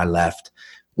Isabel and I left,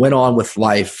 went on with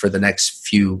life for the next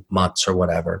few months or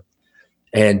whatever.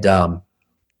 And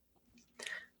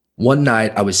one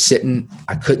night I was sitting,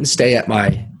 I couldn't stay at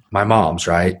my mom's,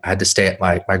 right? I had to stay at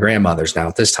my grandmother's now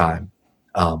at this time.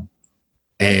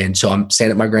 And so I'm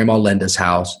staying at my grandma Linda's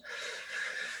house,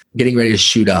 getting ready to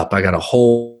shoot up. I got a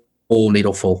whole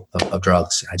needle full of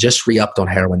drugs. I just re-upped on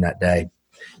heroin that day.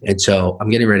 And so I'm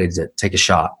getting ready to take a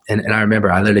shot. And I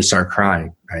remember I literally started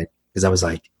crying, right? Because I was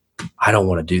like, I don't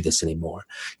want to do this anymore.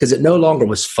 Because it no longer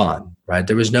was fun, right?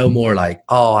 There was no more like,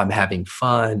 oh, I'm having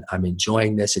fun. I'm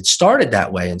enjoying this. It started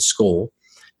that way in school.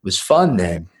 It was fun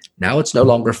then. Now it's no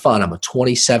longer fun. I'm a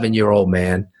 27-year-old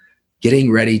man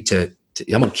getting ready to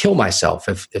I'm going to kill myself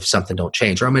if something don't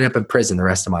change, or I'm going to end up in prison the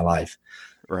rest of my life.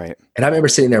 Right. And I remember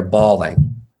sitting there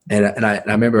bawling. And I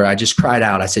remember I just cried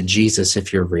out. I said, Jesus,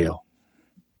 if you're real.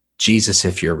 Jesus,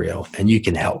 if you're real and you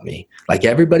can help me. Like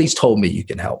everybody's told me you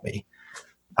can help me.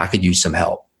 I could use some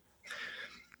help.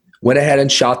 Went ahead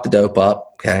and shot the dope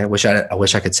up. Okay. I wish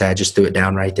I could say I just threw it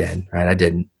down right then. Right. I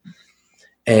didn't.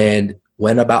 And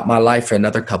went about my life for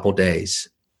another couple days.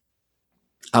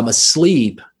 I'm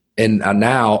asleep. And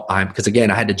now because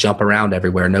again, I had to jump around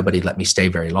everywhere. Nobody let me stay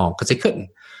very long because they couldn't.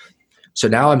 So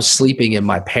now I'm sleeping in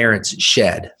my parents'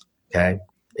 shed. Okay.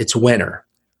 It's winter,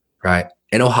 right?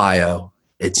 In Ohio.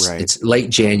 It's late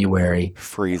January.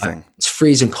 Freezing. It's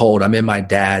freezing cold. I'm in my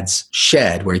dad's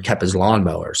shed where he kept his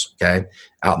lawnmowers, okay,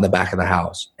 out in the back of the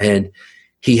house. And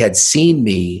he had seen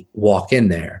me walk in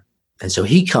there. And so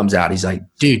he comes out. He's like,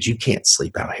 dude, you can't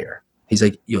sleep out here. He's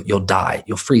like, you'll die.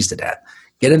 You'll freeze to death.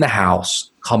 Get in the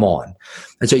house. Come on.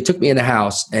 And so he took me in the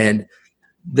house. And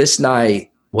this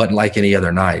night wasn't like any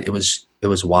other night. It was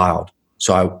wild.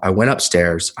 So I went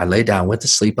upstairs. I lay down, went to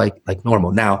sleep like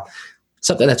normal. Now,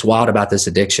 something that's wild about this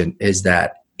addiction is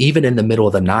that even in the middle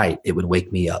of the night, it would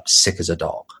wake me up sick as a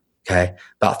dog. Okay.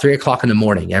 About 3 o'clock in the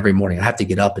morning, every morning, I have to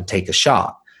get up and take a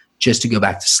shot just to go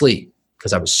back to sleep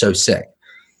because I was so sick.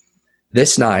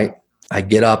 This night, I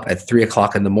get up at 3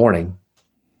 o'clock in the morning,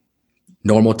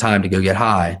 normal time to go get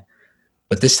high.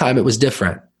 But this time it was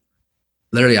different.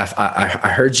 Literally, I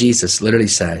heard Jesus literally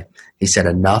say, he said,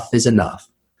 enough is enough.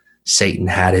 Satan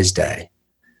had his day.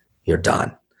 You're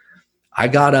done. I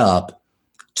got up,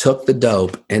 took the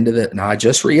dope now I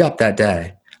just re-upped that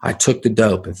day. I took the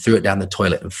dope and threw it down the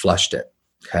toilet and flushed it.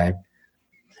 Okay.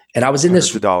 And I was in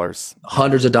hundreds of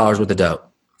dollars worth of dope,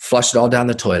 flushed it all down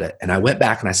the toilet. And I went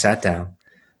back and I sat down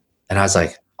and I was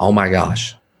like, oh my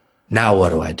gosh, now what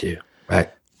do I do?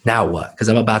 Right now what? Cause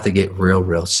I'm about to get real,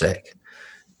 real sick.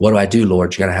 what do I do,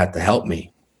 Lord? You're going to have to help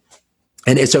me.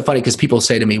 And it's so funny because people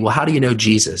say to me, well, how do you know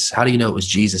Jesus? How do you know it was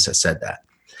Jesus that said that?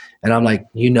 And I'm like,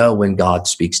 when God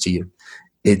speaks to you,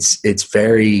 it's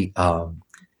very,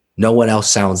 no one else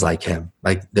sounds like him.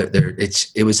 Like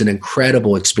it was an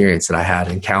incredible experience that I had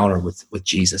encounter with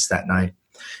Jesus that night.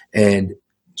 And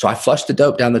so I flushed the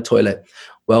dope down the toilet.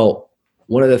 Well,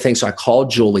 one of the things, so I called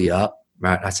Julie up,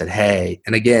 right? I said, hey,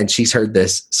 and again, she's heard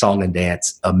this song and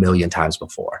dance a million times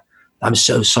before. I'm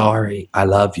so sorry. I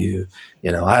love you.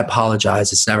 I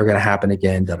apologize. It's never going to happen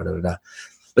again. Da, da, da, da.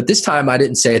 But this time I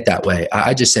didn't say it that way.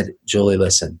 I just said, Julie,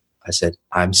 listen, I said,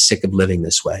 I'm sick of living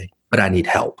this way, but I need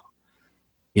help.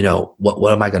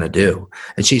 What am I going to do?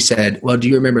 And she said, well, do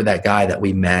you remember that guy that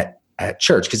we met at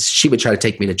church? Because she would try to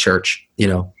take me to church,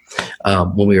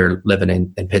 when we were living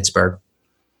in Pittsburgh.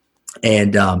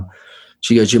 And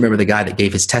she goes, you remember the guy that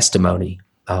gave his testimony,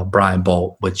 Brian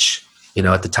Bolt, which,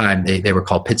 at the time they were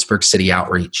called Pittsburgh City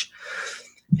Outreach.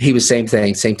 He was same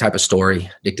thing, same type of story,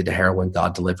 addicted to heroin,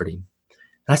 God delivered him.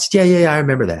 And I said, yeah, I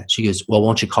remember that. She goes, well,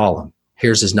 won't you call him?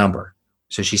 Here's his number.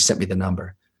 So she sent me the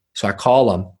number. So I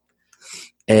call him.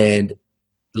 And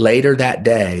later that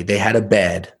day, they had a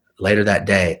bed. Later that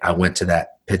day, I went to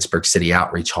that Pittsburgh City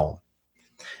Outreach home.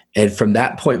 And from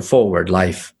that point forward,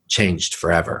 life changed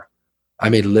forever. I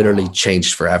mean, literally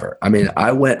changed forever. I mean,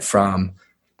 I went from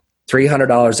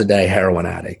 $300 a day heroin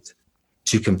addict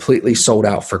to completely sold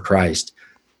out for Christ.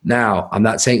 Now, I'm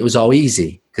not saying it was all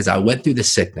easy because I went through the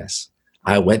sickness.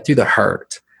 I went through the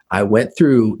hurt. I went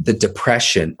through the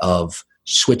depression of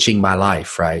switching my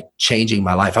life, right? Changing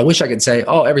my life. I wish I could say,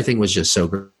 oh, everything was just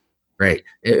so great.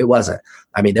 It wasn't.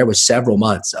 I mean, there was several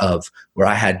months of where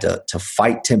I had to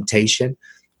fight temptation,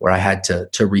 where I had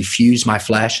to refuse my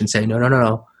flesh and say,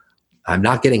 no. I'm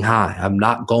not getting high. I'm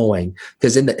not going.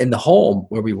 Because in the home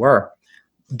where we were,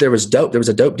 there was dope. There was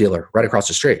a dope dealer right across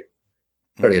the street.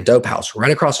 A dope house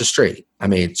right across the street. I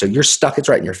mean, so you're stuck. It's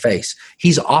right in your face.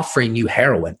 He's offering you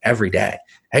heroin every day.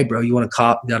 Hey, bro, you want a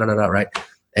cop? Da, right?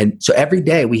 And so every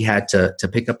day we had to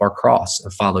pick up our cross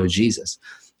and follow Jesus.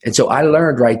 And so I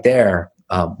learned right there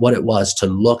what it was to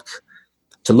look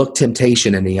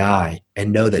temptation in the eye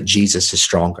and know that Jesus is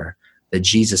stronger, that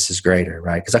Jesus is greater,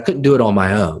 right? Because I couldn't do it on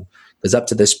my own. Because up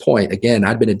to this point, again,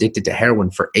 I'd been addicted to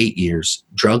heroin for 8 years,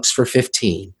 drugs for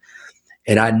 15,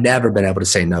 and I'd never been able to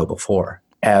say no before,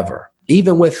 ever.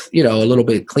 Even with, a little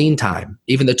bit clean time,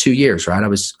 even the 2 years, right? I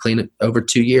was clean over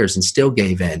 2 years and still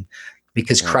gave in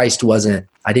because Christ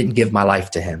I didn't give my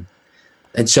life to him.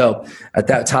 And so at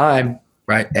that time,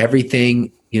 right,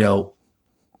 everything,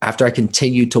 after I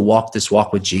continued to walk this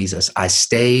walk with Jesus, I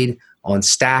stayed on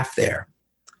staff there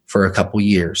for a couple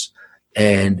years.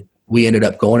 And we ended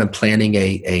up going and planning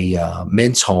a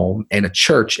men's home and a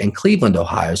church in Cleveland,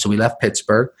 Ohio. So we left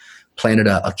Pittsburgh, planted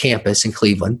a campus in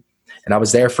Cleveland, and I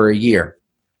was there for a year.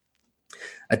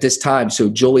 At this time, so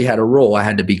Julie had a rule. I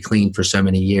had to be clean for so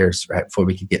many years, right, before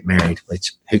we could get married,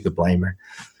 which who could blame her?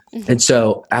 Mm-hmm. And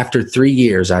so after 3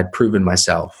 years, I'd proven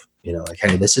myself, like,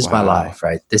 hey, this is my life,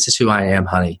 right? This is who I am,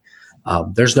 honey.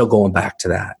 There's no going back to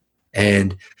that.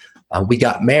 And we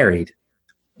got married.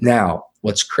 Now,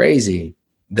 what's crazy,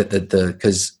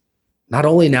 because not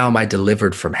only now am I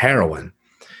delivered from heroin,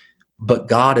 but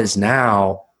God is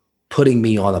now putting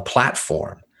me on a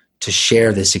platform to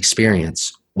share this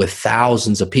experience with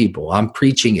thousands of people. I'm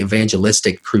preaching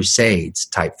evangelistic crusades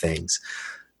type things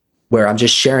where I'm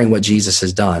just sharing what Jesus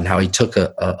has done, how he took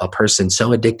a person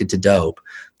so addicted to dope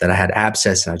that I had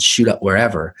abscess and I'd shoot up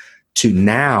wherever, to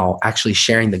now actually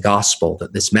sharing the gospel,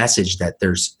 that this message that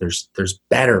there's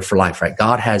better for life, right?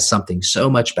 God has something so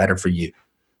much better for you.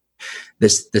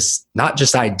 This not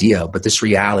just idea, but this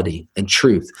reality and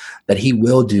truth that he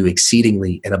will do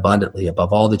exceedingly and abundantly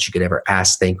above all that you could ever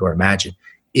ask, think, or imagine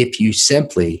if you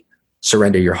simply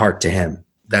surrender your heart to him.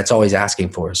 That's all he's asking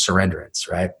for, is surrenderance,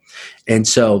 right? And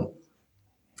so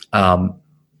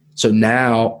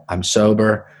now I'm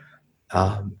sober,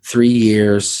 3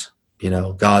 years,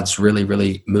 God's really,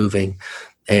 really moving.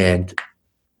 And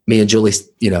me and Julie,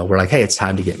 we're like, hey, it's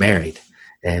time to get married.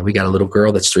 And we got a little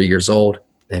girl that's 3 years old.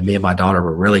 And me and my daughter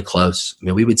were really close. I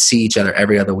mean, we would see each other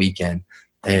every other weekend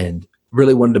and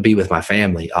really wanted to be with my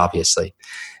family, obviously.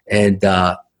 And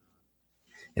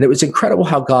it was incredible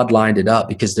how God lined it up,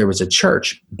 because there was a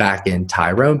church back in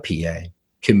Tyrone, PA,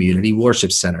 Community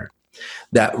Worship Center,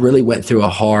 that really went through a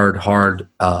hard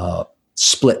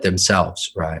split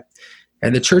themselves, right?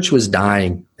 And the church was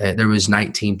dying. And there was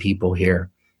 19 people here.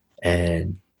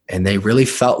 And they really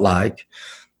felt like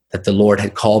that the Lord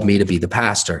had called me to be the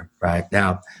pastor, right?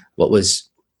 Now,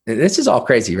 this is all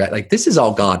crazy, right? Like, this is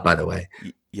all God, by the way.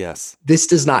 Yes. This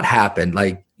does not happen.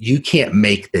 Like, you can't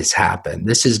make this happen.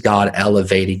 This is God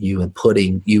elevating you and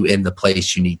putting you in the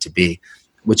place you need to be,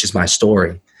 which is my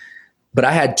story. But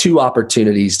I had two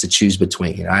opportunities to choose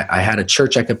between. I had a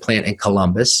church I could plant in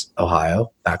Columbus,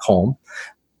 Ohio, back home,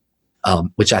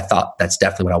 which I thought that's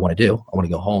definitely what I want to do. I want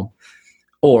to go home.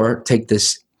 Or take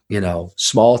this,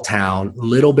 small town, a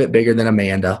little bit bigger than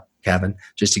Amanda, Kevin,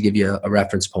 just to give you a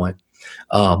reference point.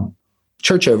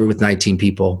 Church over with 19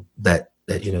 people that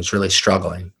is really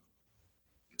struggling.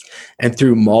 And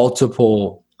through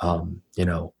multiple,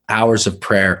 hours of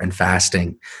prayer and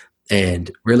fasting,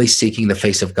 and really seeking the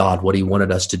face of God, what he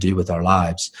wanted us to do with our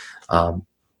lives.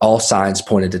 All signs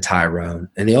pointed to Tyrone.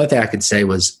 And the only thing I could say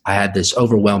was I had this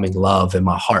overwhelming love in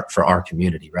my heart for our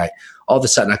community, right? All of a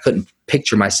sudden, I couldn't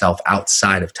picture myself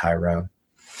outside of Tyrone.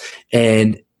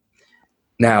 And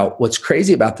now what's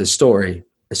crazy about this story,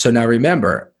 so now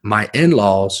remember, my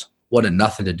in-laws wanted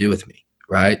nothing to do with me,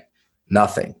 right?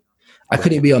 Nothing. I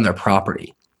couldn't even be on their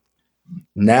property.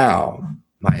 Now,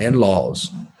 my in-laws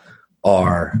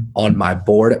are on my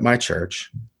board at my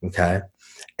church, okay?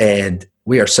 And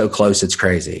we are so close, it's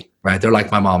crazy, right? They're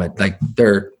like my mom,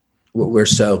 we're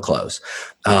so close.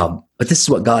 But this is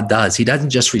what God does. He doesn't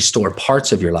just restore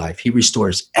parts of your life. He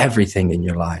restores everything in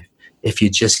your life if you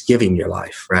just give him your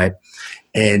life, right?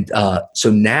 And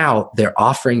so now they're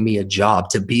offering me a job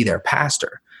to be their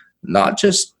pastor, not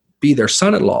just be their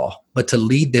son-in-law, but to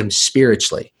lead them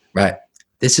spiritually, right?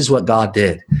 This is what God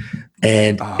did.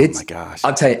 And my gosh.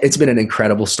 I'll tell you, it's been an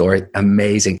incredible story.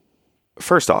 Amazing.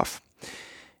 First off,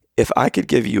 if I could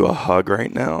give you a hug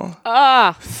right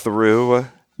now through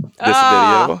this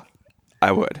video,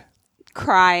 I would.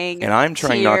 Crying. And I'm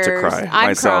trying not to cry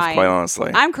myself, quite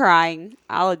honestly. I'm crying.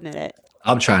 I'll admit it.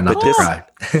 I'm trying not to cry.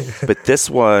 But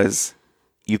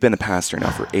you've been a pastor now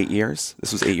for 8 years?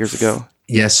 This was 8 years ago?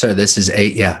 Yes, sir. This is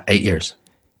 8 years.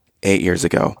 8 years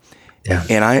ago. Yeah.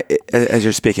 And as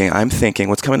you're speaking, I'm thinking,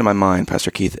 what's coming to my mind, Pastor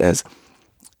Keith, is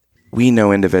we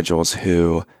know individuals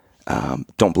who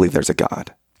don't believe there's a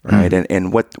God, right?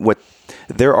 And what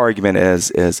their argument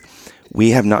is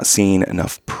we have not seen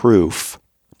enough proof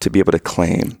to be able to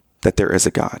claim that there is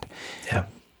a God. Yeah.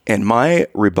 And my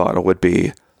rebuttal would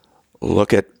be,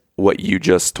 look at what you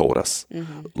just told us.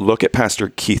 Mm-hmm. Look at Pastor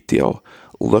Keith Deal.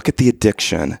 Look at the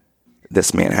addiction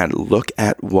this man had. Look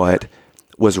at what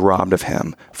was robbed of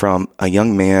him from a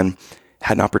young man,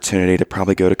 had an opportunity to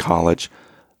probably go to college,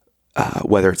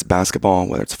 whether it's basketball,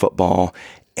 whether it's football,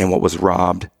 and what was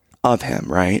robbed of him,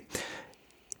 right?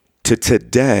 To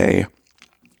today,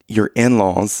 your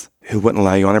in-laws who wouldn't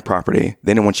allow you on their property,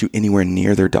 they didn't want you anywhere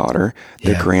near their daughter,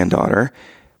 their granddaughter,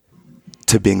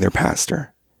 to being their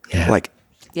pastor.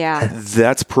 Yeah.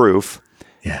 That's proof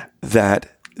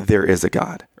that there is a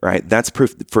God, right? That's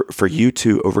proof for you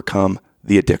to overcome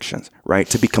the addictions, right?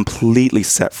 To be completely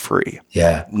set free.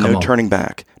 Yeah. No turning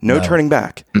back. No turning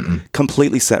back. Mm-mm.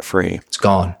 Completely set free. It's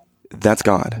gone. That's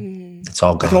God. It's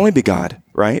all gone. It can only be God,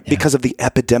 right? Yeah. Because of the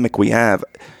epidemic we have,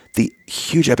 the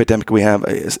huge epidemic we have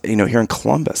is, here in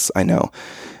Columbus, I know,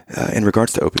 in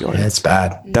regards to opioids. Yeah, it's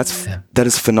bad. That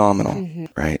is phenomenal,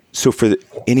 right? So for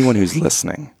anyone who's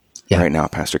listening right now,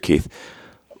 Pastor Keith,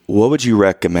 what would you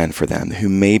recommend for them who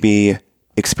may be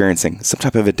experiencing some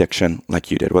type of addiction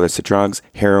like you did, whether it's to drugs,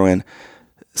 heroin,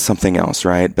 something else,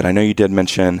 right? But I know you did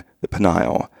mention the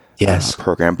Peniel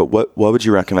program, but what would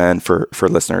you recommend for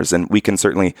listeners? And we can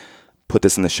certainly put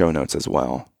this in the show notes as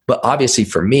well. But obviously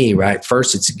for me, right,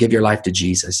 first it's give your life to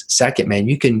Jesus. Second, man,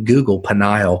 you can Google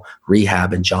Peniel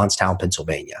Rehab in Johnstown,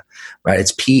 Pennsylvania, right?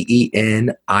 It's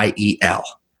Peniel,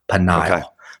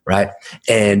 Peniel, right?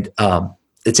 And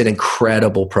it's an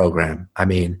incredible program. I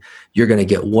mean, you're going to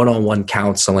get one-on-one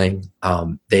counseling.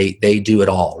 They do it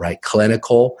all, right?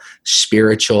 Clinical,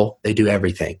 spiritual, they do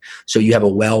everything. So you have a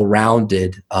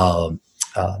well-rounded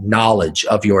knowledge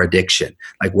of your addiction,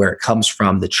 like where it comes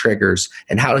from, the triggers,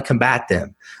 and how to combat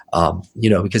them,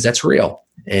 because that's real.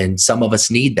 And some of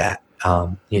us need that,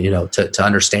 to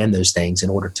understand those things in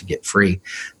order to get free.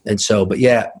 And so, but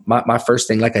yeah, my first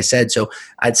thing, like I said, so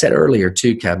I'd said earlier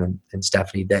too, Kevin and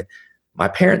Stephanie, that my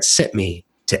parents sent me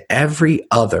to every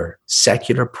other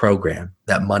secular program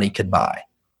that money could buy.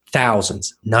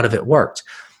 Thousands. None of it worked.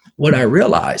 What I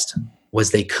realized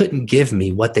was they couldn't give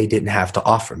me what they didn't have to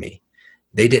offer me.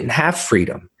 They didn't have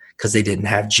freedom because they didn't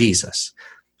have Jesus,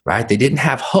 right? They didn't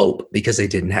have hope because they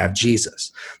didn't have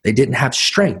Jesus. They didn't have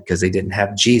strength because they didn't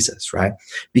have Jesus, right?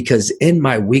 Because in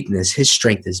my weakness, his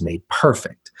strength is made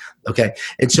perfect, okay?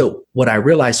 And so what I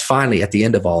realized finally at the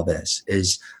end of all this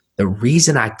is the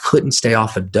reason I couldn't stay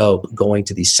off of dope going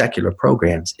to these secular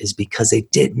programs is because they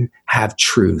didn't have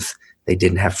truth. They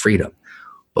didn't have freedom.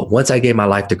 But once I gave my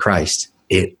life to Christ,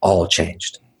 it all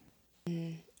changed.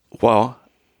 Well,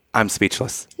 I'm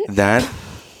speechless. That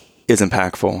is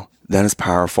impactful. That is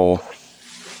powerful.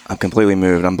 I'm completely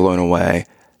moved. I'm blown away.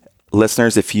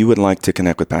 Listeners, if you would like to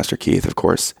connect with Pastor Keith, of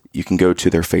course, you can go to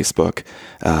their Facebook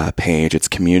page. It's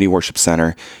Community Worship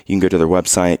Center. You can go to their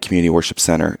website,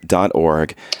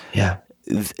 communityworshipcenter.org. Yeah.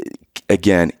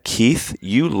 Again, Keith,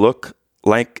 you look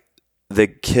like the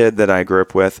kid that I grew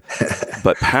up with,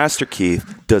 but Pastor Keith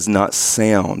does not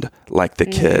sound like the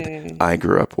kid I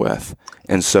grew up with.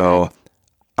 And so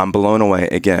I'm blown away.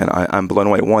 Again, I'm blown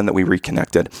away, one, that we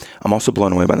reconnected. I'm also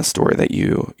blown away by the story that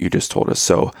you just told us.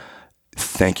 So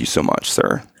thank you so much,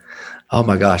 sir. Oh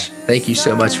my gosh. Thank you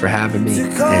so much for having me.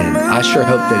 And I sure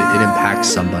hope that it impacts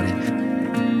somebody.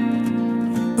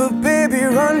 But baby,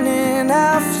 running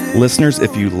after Listeners,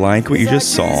 if you like what you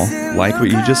just saw, like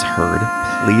what you just heard,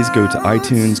 please go to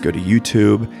iTunes, go to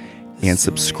YouTube, and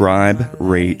subscribe,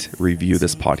 rate, review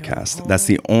this podcast. That's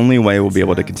the only way we'll be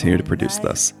able to continue to produce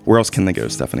this. Where else can they go,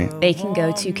 Stephanie? They can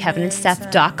go to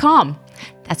kevinandsteph.com.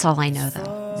 That's all I know,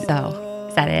 though. So,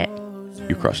 is that it?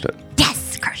 You crushed it.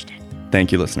 Yes, crushed it.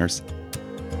 Thank you, listeners.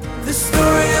 the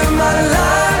story of my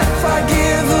life. I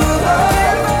give her all.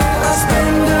 I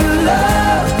spend her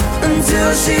love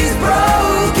until she's broke.